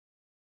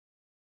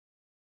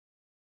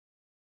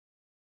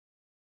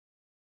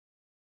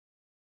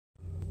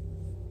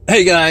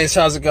Hey guys,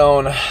 how's it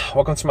going?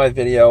 Welcome to my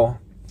video.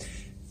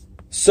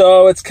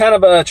 So it's kind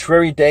of a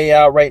dreary day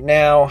out right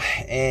now,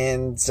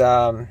 and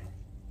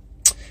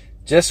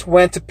just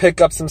went to pick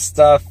up some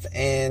stuff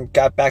and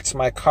got back to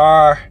my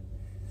car.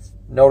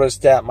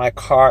 Noticed that my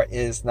car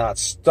is not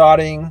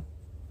starting.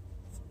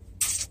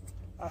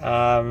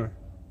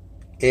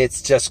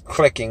 It's just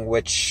clicking,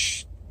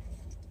 which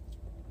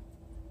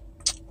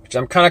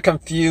I'm kind of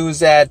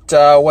confused at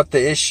what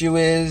the issue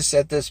is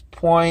at this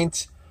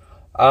point.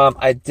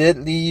 I did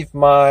leave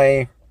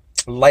my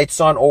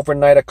lights on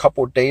overnight a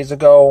couple days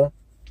ago.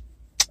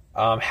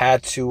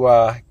 Had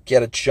to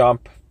get a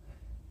jump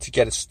to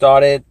get it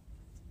started.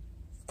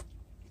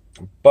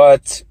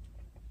 But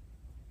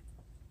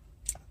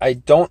I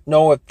don't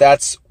know if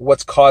that's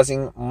what's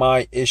causing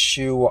my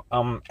issue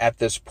at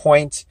this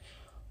point.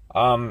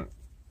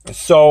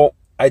 So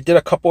I did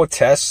a couple of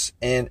tests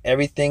and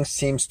everything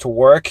seems to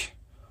work.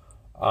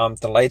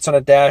 The lights on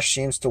the dash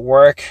seems to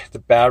work. The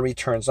battery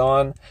turns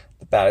on.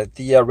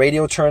 The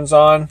radio turns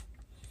on.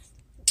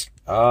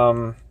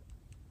 The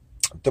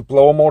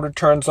blower motor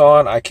turns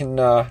on. I can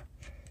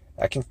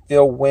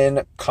feel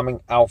wind coming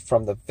out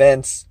from the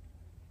vents.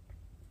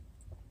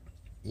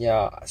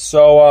 Yeah.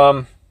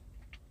 So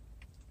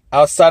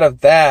outside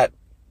of that,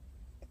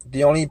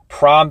 the only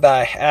problem that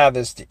I have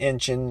is the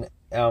engine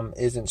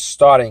isn't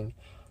starting.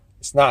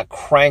 It's not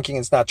cranking.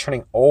 It's not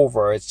turning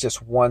over. It's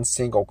just one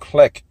single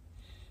click.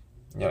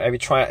 You know, every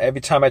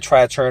time I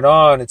try to turn it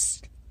on,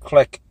 it's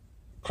click,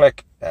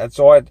 click. That's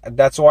all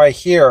I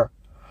hear.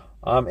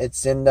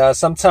 It's in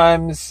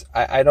sometimes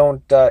I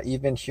don't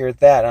even hear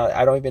that.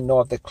 I don't even know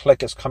if the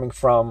click is coming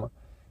from,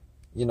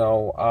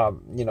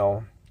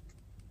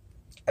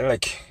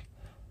 like,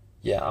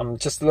 yeah, I'm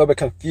just a little bit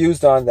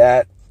confused on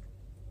that.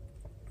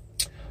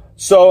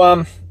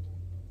 So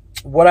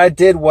what I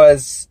did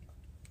was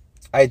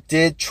I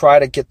did try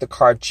to get the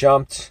car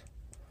jumped.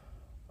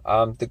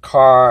 The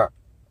car,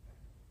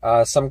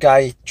 some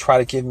guy tried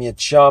to give me a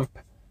jump,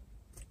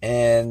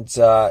 and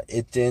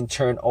it didn't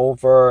turn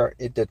over.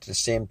 It did the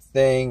same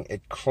thing.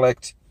 It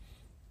clicked.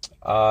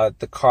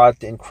 The car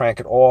didn't crank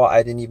at all.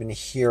 I didn't even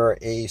hear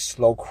a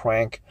slow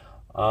crank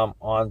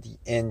on the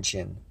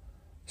engine.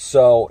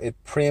 So it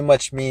pretty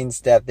much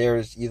means that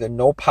there's either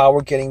no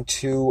power getting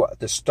to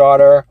the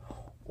starter,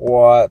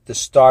 or the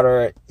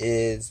starter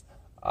is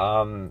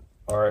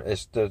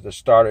the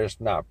starter is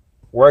not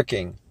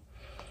working.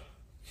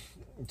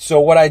 So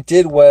what I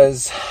did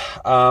was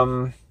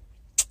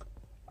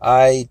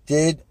I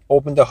did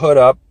open the hood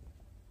up,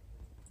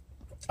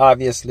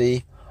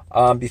 obviously.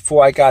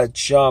 Before I got it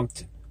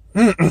jumped,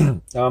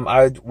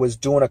 I was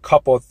doing a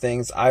couple of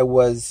things. I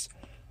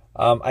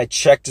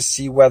checked to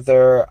see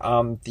whether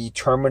the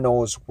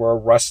terminals were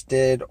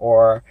rusted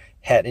or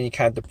had any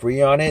kind of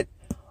debris on it.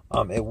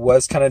 It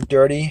was kind of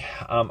dirty.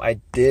 I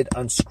did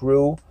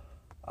unscrew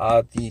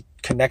the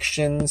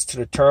connections to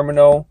the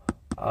terminal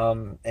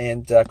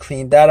and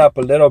clean that up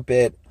a little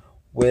bit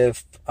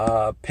with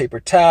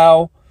paper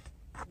towel.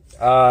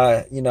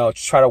 Try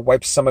to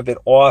wipe some of it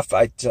off.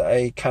 I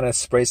kind of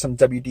spray some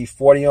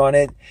WD-40 on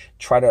it,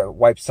 try to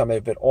wipe some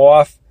of it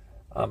off.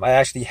 I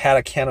actually had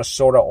a can of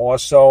soda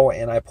also,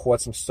 and I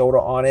poured some soda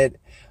on it,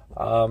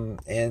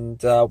 and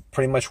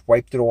pretty much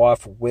wiped it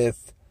off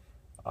with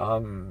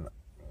some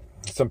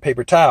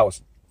paper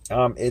towels.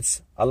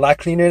 It's a lot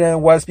cleaner than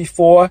it was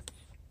before.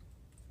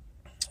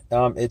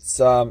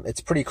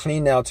 It's pretty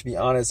clean now, to be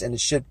honest, and it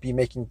should be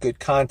making good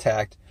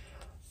contact.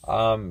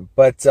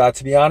 But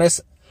to be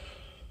honest,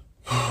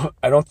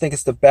 I don't think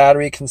it's the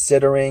battery,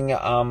 considering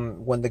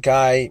when the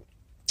guy,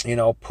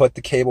 put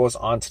the cables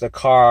onto the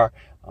car,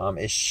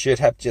 it should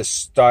have just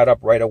started up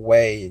right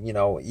away,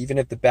 even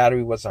if the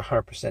battery was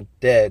 100%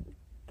 dead.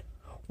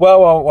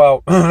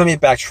 Well, let me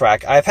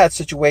backtrack. I've had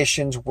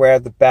situations where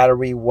the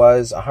battery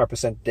was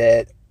 100%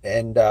 dead,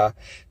 and,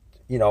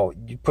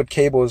 you put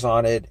cables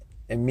on it.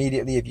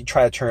 Immediately, if you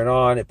try to turn it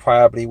on, it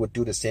probably would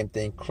do the same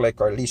thing, click,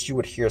 or at least you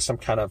would hear some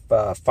kind of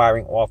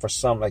firing off or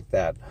something like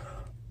that.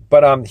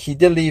 But he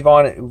did leave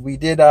on it. We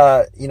did,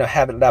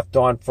 have it left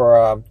on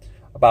for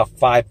about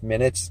 5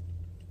 minutes,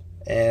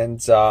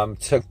 and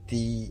took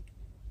the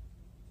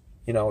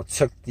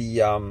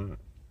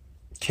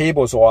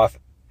cables off,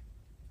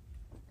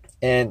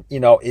 and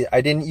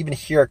I didn't even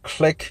hear a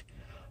click.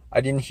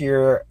 I didn't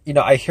hear,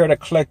 I heard a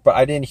click, but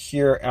I didn't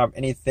hear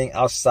anything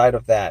outside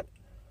of that.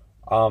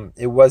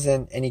 It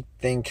wasn't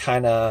anything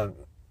kind of,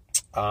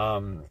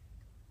 I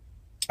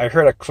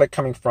heard a click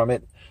coming from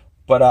it,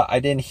 but I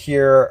didn't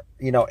hear,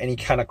 any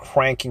kind of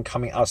cranking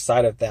coming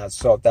outside of that.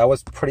 So that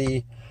was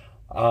pretty,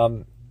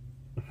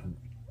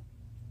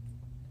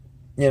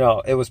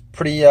 it was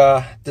pretty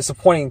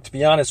disappointing, to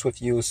be honest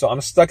with you. So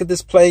I'm stuck at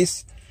this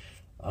place.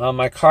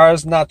 My car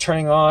is not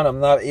turning on.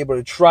 I'm not able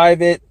to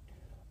drive it.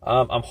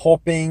 I'm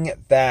hoping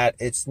that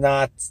it's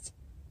not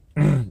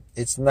the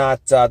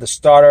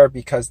starter,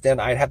 because then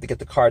I'd have to get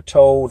the car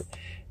towed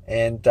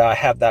and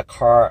have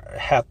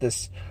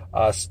this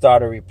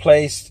starter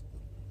replaced,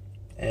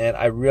 and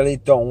I really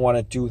don't want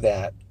to do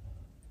that.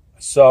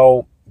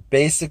 So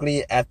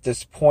basically at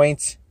this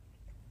point,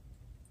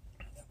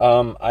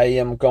 I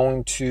am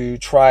going to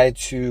try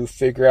to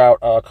figure out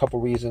a couple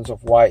reasons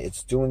of why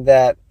it's doing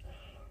that.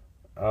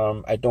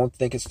 I don't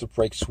think it's the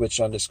brake switch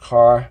on this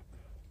car,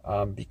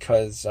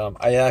 because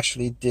I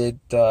actually did,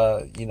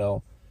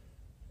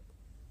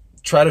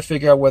 try to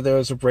figure out whether it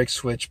was a brake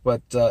switch,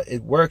 but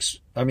it works.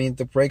 I mean,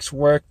 the brakes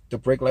work, the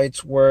brake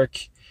lights work.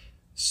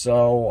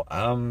 So,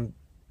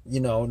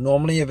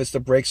 normally if it's the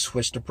brake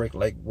switch, the brake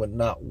light would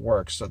not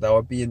work. So that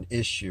would be an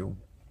issue.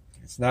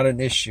 It's not an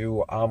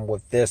issue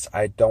with this,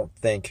 I don't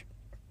think.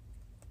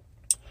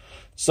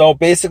 So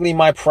basically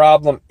my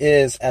problem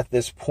is at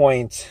this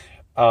point,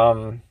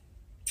 trying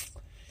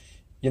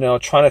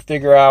to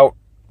figure out,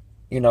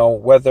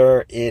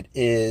 whether it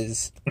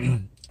is,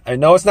 I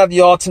know it's not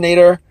the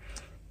alternator.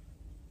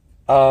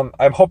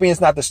 I'm hoping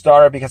it's not the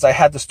starter, because I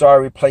had the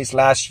starter replaced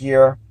last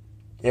year.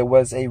 It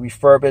was a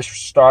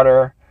refurbished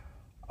starter,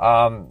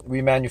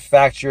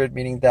 remanufactured,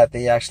 meaning that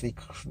they actually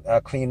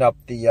cleaned up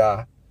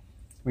the,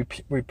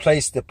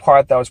 replaced the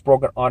part that was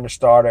broken on the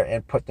starter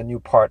and put the new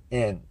part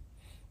in.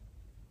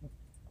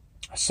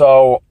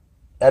 So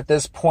at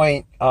this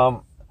point,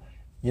 I'm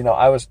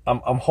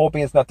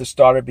hoping it's not the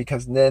starter,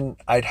 because then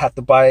I'd have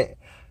to buy.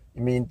 I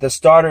mean, the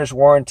starter is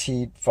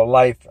warranted for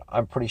life,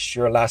 I'm pretty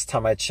sure, last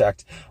time I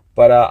checked.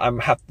 But I'm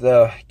have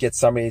to get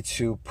somebody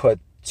to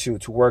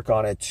work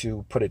on it,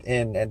 to put it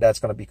in, and that's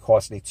going to be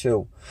costly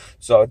too.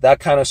 So that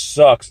kind of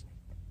sucks.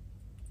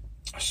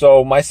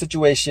 So my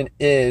situation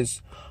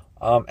is,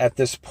 at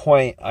this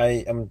point,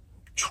 I am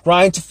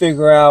trying to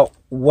figure out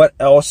what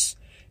else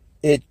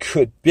it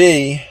could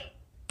be.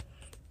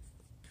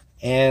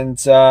 And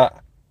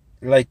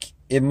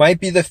it might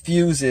be the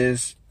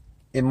fuses.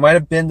 It might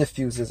have been the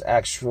fuses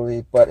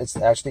actually, but it's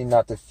actually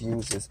not the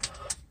fuses.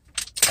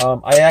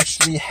 I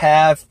actually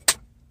have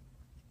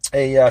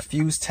a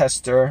fuse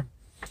tester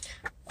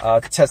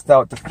to test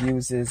out the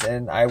fuses,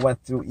 and I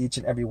went through each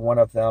and every one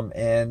of them,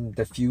 and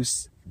the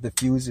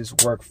fuses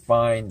work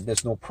fine.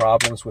 There's no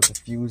problems with the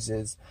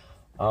fuses.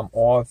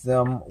 All of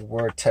them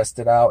were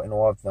tested out, and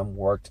all of them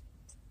worked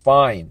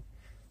fine.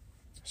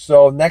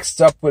 So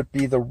next up would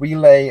be the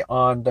relay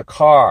on the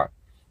car.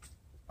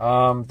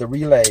 The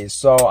relays.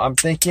 So I'm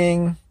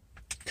thinking,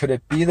 could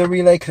it be the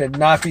relay? Could it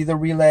not be the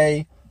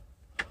relay?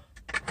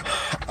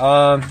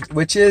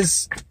 Which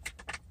is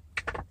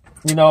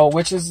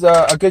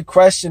a good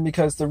question,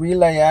 because the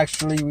relay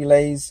actually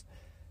relays,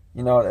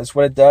 that's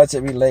what it does.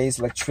 It relays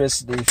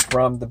electricity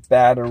from the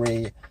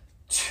battery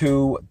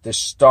to the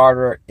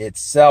starter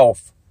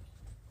itself.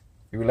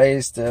 It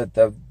relays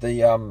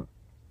the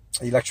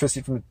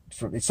electricity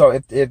from. So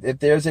if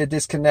there's a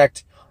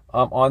disconnect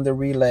on the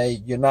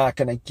relay, you're not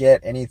going to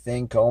get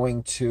anything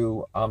going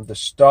to the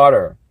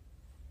starter.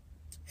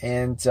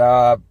 And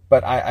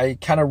but I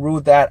kind of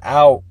ruled that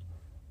out,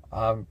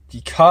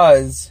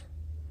 because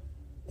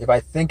if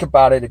you think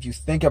about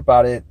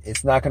it,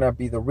 it's not going to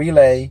be the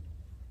relay,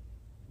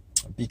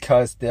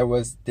 because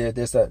there's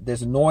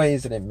a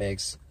noise that it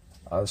makes.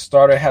 The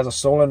starter has a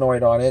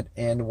solenoid on it,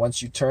 and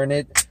once you turn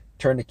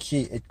the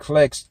key, it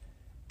clicks,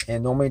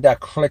 and normally that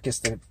click is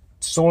the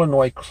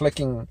solenoid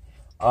clicking.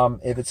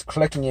 If it's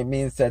clicking, it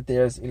means that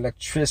there's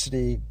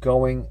electricity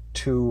going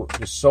to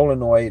the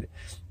solenoid,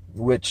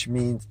 which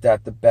means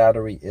that the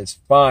battery is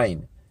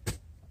fine.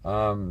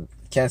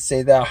 Can't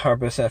say that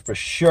 100% for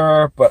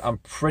sure, but I'm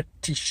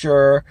pretty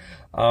sure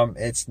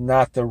it's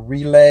not the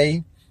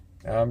relay.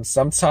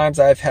 Sometimes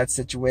I've had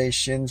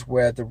situations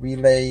where the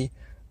relay,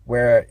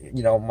 where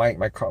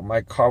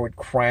my car would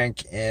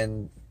crank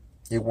and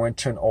it wouldn't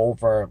turn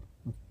over.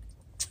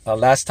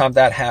 Last time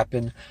that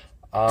happened,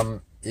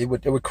 it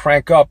would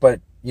crank up,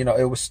 but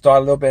it would start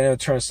a little bit and it would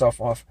turn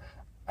itself off.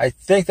 I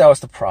think that was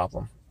the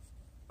problem.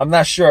 I'm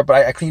not sure,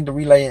 but I cleaned the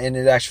relay and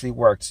it actually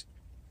worked,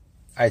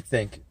 I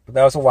think. But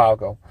that was a while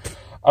ago.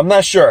 I'm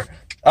not sure.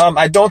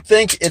 I don't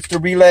think it's the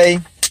relay.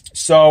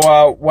 So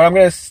what I'm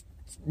going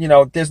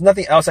to, there's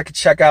nothing else I could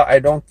check out. I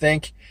don't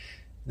think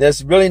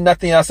there's really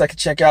nothing else I could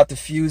check out. The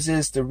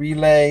fuses, the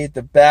relay,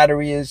 the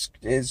battery is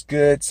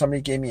good.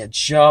 Somebody gave me a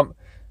jump.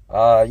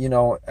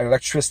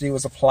 Electricity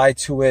was applied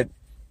to it.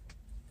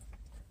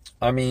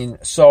 I mean,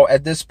 so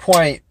at this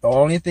point, the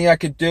only thing I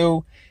could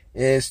do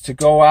is to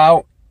go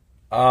out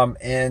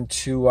and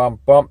to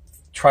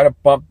try to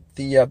bump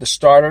the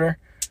starter,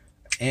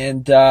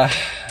 and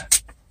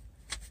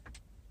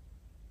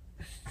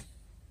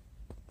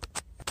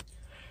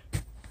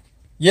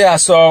yeah,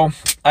 so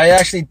I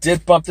actually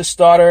did bump the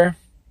starter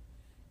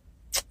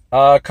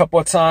a couple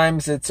of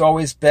times. It's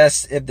always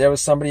best if there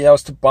was somebody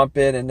else to bump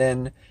it and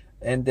then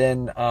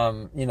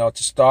to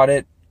start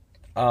it.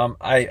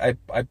 I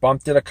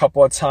bumped it a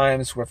couple of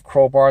times with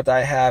crowbar that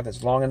I have.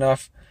 It's long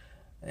enough,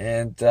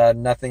 and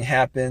nothing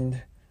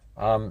happened.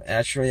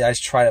 Actually, I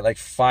tried it like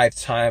 5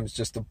 times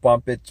just to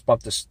bump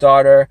the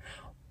starter,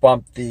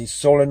 bump the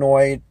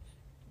solenoid,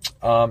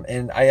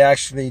 and I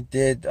actually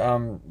did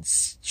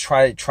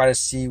try to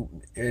see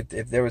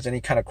if there was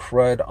any kind of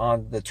crud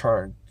on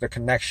the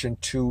connection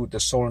to the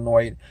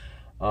solenoid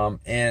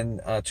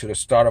and to the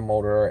starter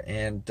motor,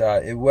 and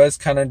it was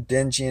kind of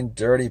dingy and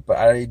dirty, but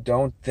I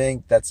don't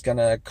think that's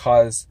gonna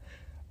cause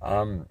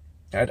I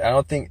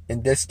don't think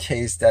in this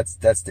case that's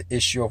the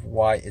issue of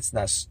why it's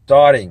not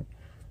starting.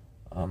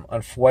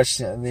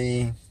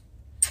 Unfortunately,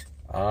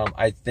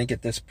 I think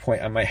at this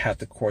point I might have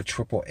to call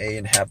AAA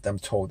and have them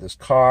tow this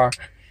car.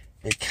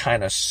 It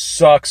kind of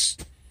sucks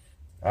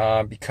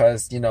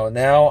because, you know,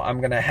 now I'm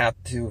going to have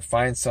to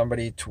find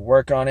somebody to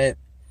work on it.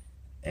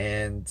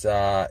 And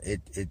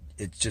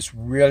it just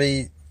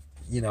really,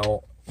 you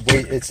know,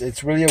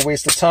 it's really a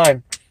waste of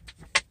time.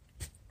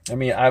 I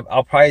mean,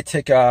 I'll probably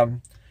take, you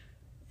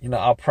know,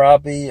 I'll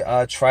probably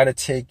try to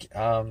take,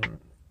 you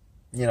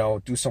know,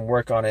 do some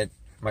work on it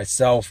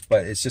myself,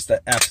 but it's just an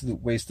absolute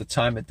waste of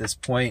time at this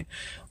point.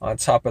 On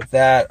top of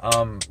that,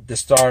 the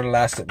starter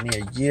lasted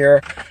me a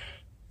year.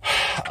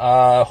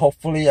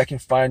 Hopefully I can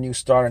find a new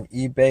starter on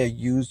eBay, a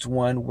used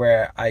one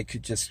where I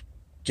could just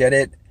get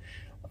it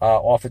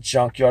off a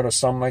junkyard or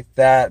something like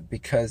that,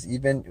 because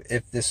even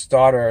if this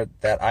starter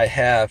that I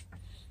have,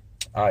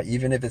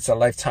 even if it's a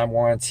lifetime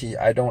warranty,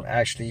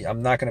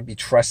 I'm not going to be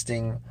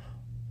trusting,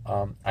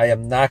 I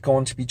am not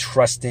going to be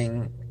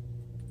trusting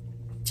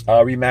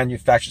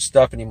remanufactured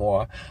stuff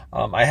anymore.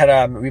 I had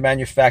a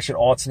remanufactured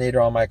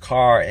alternator on my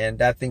car, and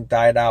that thing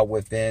died out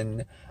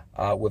within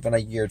a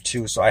year or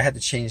two. So I had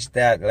to change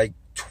that like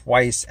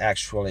twice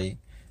actually,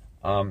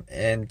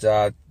 and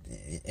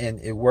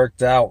it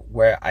worked out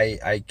where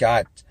I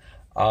got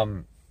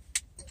an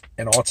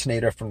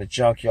alternator from the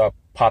junkyard,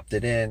 popped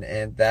it in,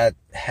 and that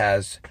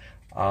has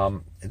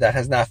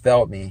not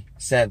failed me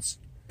since.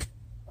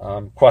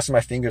 Crossing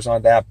my fingers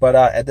on that. But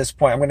at this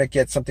point, I'm gonna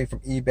get something from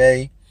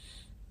eBay.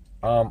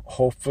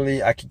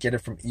 Hopefully I could get it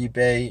from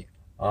eBay,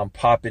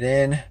 pop it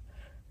in,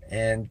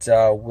 and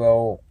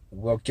we'll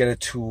get it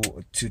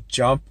to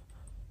jump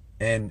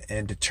and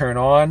to turn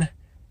on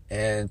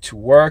and to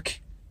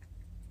work.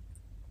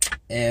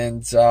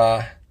 And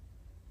I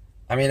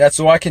mean, that's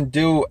all I can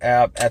do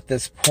at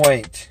this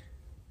point.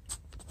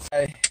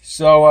 Okay,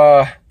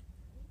 so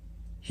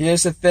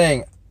here's the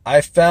thing.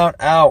 I found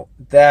out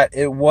that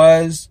it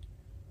was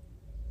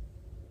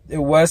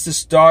the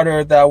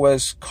starter that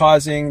was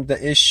causing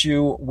the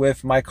issue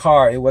with my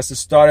car. It was the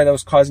starter that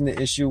was causing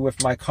the issue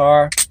with my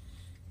car.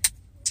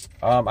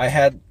 I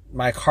had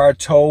my car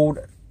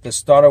towed. The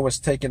starter was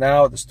taken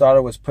out. The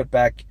starter was put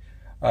back.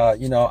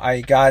 You know,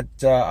 I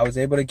was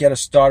able to get a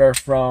starter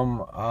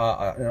from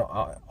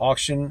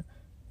auction,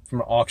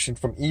 from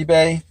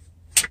eBay,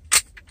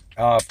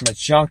 from a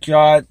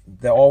junkyard.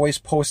 They're always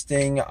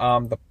posting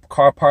the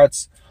car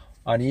parts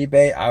on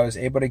eBay. I was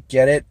able to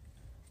get it.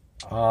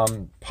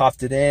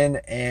 Popped it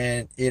in,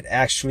 and it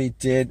actually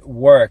did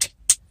work.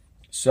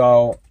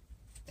 So,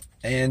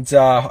 and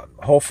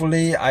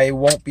hopefully I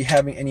won't be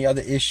having any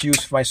other issues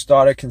with my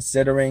starter,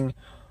 considering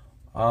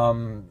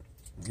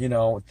you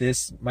know,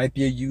 this might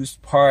be a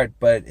used part,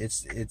 but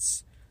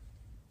it's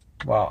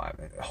well,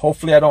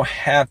 hopefully I don't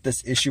have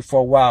this issue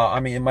for a while. I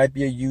mean, it might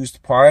be a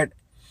used part,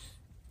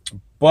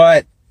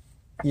 but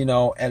you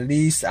know, at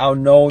least I'll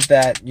know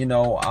that, you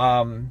know,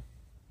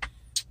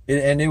 it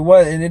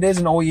is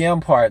an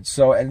OEM part,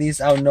 so at least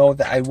I'll know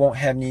that I won't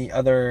have any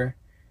other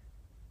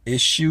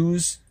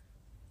issues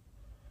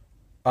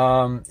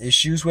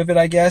with it,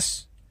 I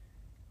guess.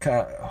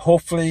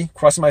 Hopefully,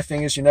 crossing my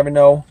fingers, you never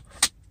know.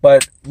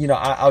 But you know,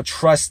 I'll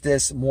trust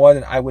this more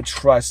than I would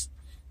trust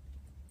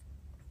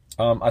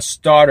a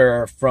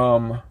starter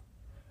from.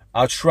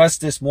 I'll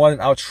trust this more than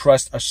I'll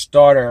trust a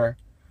starter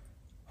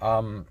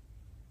from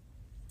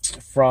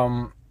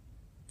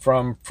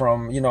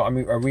you know, I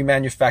mean, a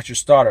remanufactured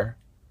starter.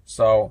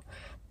 So,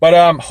 but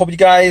hope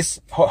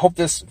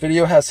this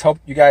video has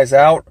helped you guys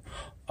out.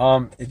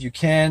 If you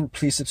can,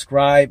 please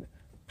subscribe.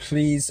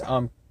 Please,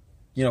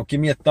 you know, give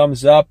me a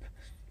thumbs up,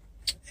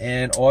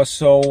 and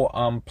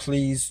also,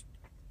 please,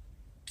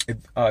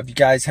 if you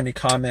guys have any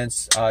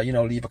comments, you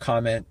know, leave a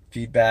comment,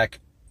 feedback,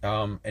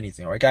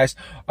 anything. All right, guys.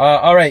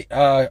 All right,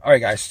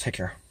 guys. Take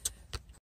care.